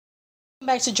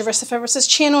Back to Jarissa Ferris's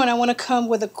channel, and I want to come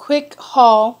with a quick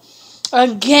haul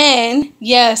again.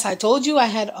 Yes, I told you I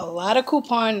had a lot of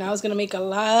coupon and I was gonna make a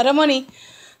lot of money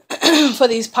for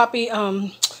these Poppy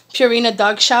Purina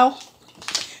dog chow.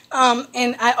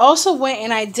 And I also went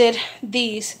and I did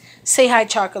these Say Hi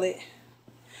chocolate.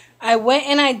 I went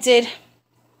and I did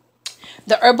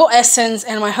the herbal essence,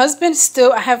 and my husband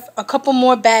still, I have a couple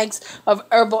more bags of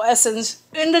herbal essence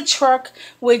in the truck,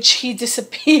 which he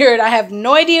disappeared. I have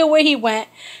no idea where he went,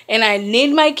 and I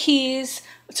need my keys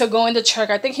to go in the truck.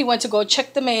 I think he went to go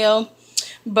check the mail,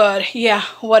 but yeah,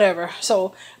 whatever.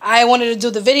 So I wanted to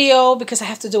do the video because I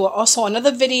have to do also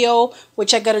another video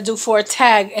which I gotta do for a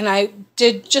tag, and I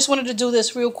just wanted to do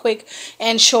this real quick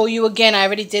and show you again. I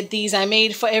already did these. I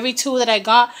made, for every two that I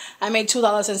got, I made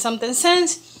 $2 and something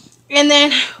cents. And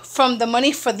then from the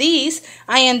money for these,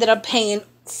 I ended up paying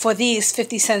for these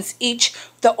 50 cents each,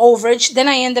 the overage. Then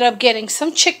I ended up getting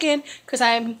some chicken because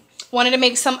I wanted to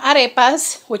make some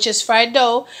arepas, which is fried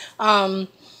dough,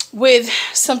 with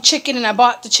some chicken. And I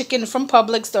bought the chicken from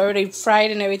Publix, they're already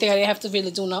fried and everything. I didn't have to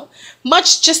really do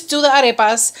much, just do the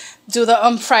arepas, do the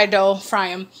fried dough,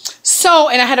 fry them. So,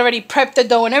 and I had already prepped the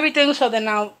dough and everything, so then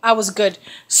now I was good.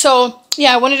 So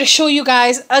yeah, I wanted to show you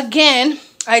guys again.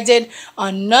 I did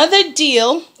another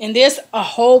deal, and there's a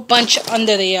whole bunch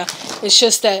under there. It's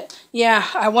just that, yeah,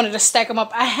 I wanted to stack them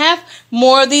up. I have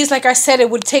more of these. Like I said, it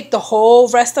would take the whole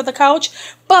rest of the couch.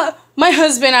 But my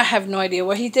husband, I have no idea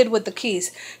what he did with the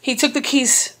keys. He took the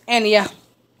keys, and yeah.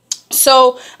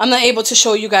 So I'm not able to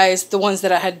show you guys the ones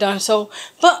that I had done. So,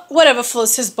 but whatever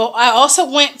floats his boat. I also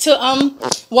went to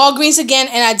Walgreens again,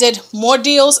 and I did more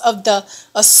deals of the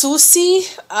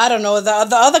Asusi. I don't know, the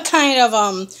other kind of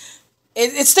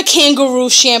it's the kangaroo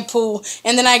shampoo.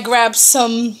 And then I grabbed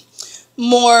some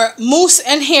more mousse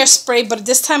and hairspray, but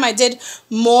this time I did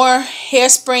more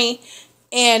hairspray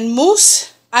and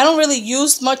mousse. I don't really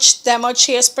use that much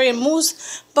hairspray and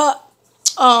mousse, but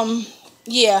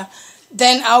yeah.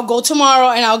 Then I'll go tomorrow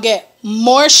and I'll get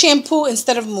more shampoo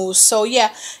instead of mousse. So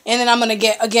yeah, and then I'm gonna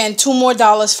get again $2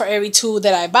 more for every two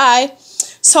that I buy.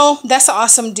 So that's an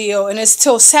awesome deal, and it's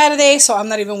till Saturday, so I'm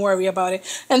not even worried about it.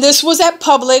 And this was at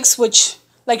Publix, which,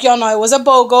 like y'all know, it was a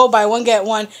BOGO, buy one get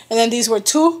one. And then these were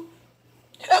two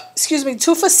for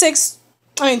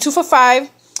 $5,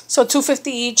 so $2.50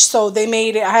 each. So they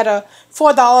made it. I had a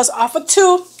 $4 off of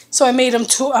two, so I made them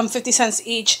 50 cents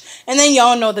each. And then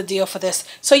y'all know the deal for this.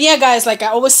 So yeah, guys, like I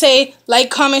always say, like,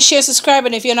 comment, share, subscribe,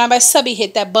 and if you're not my subby,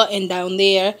 hit that button down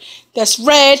there that's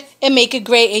red and make it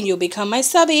great, and you'll become my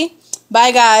subby.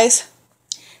 Bye, guys.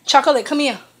 Chocolate, come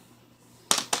here.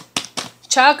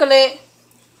 Chocolate.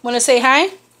 Want to say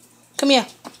hi? Come here.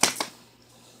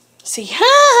 Say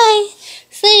hi.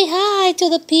 Say hi to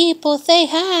the people. Say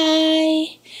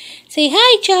hi. Say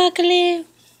hi, Chocolate.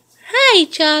 Hi,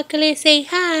 Chocolate. Say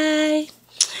hi.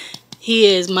 He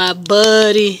is my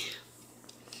buddy.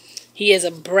 He is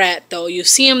a brat, though. You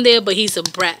see him there, but he's a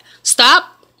brat.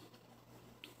 Stop.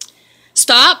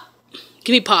 Stop.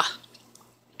 Give me paw.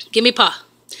 Give me paw.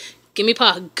 Give me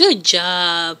paw. Good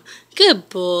job. Good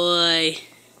boy.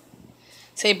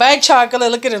 Say bye, Chocolate.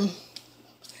 Look at him.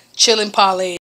 Chilling, parlay.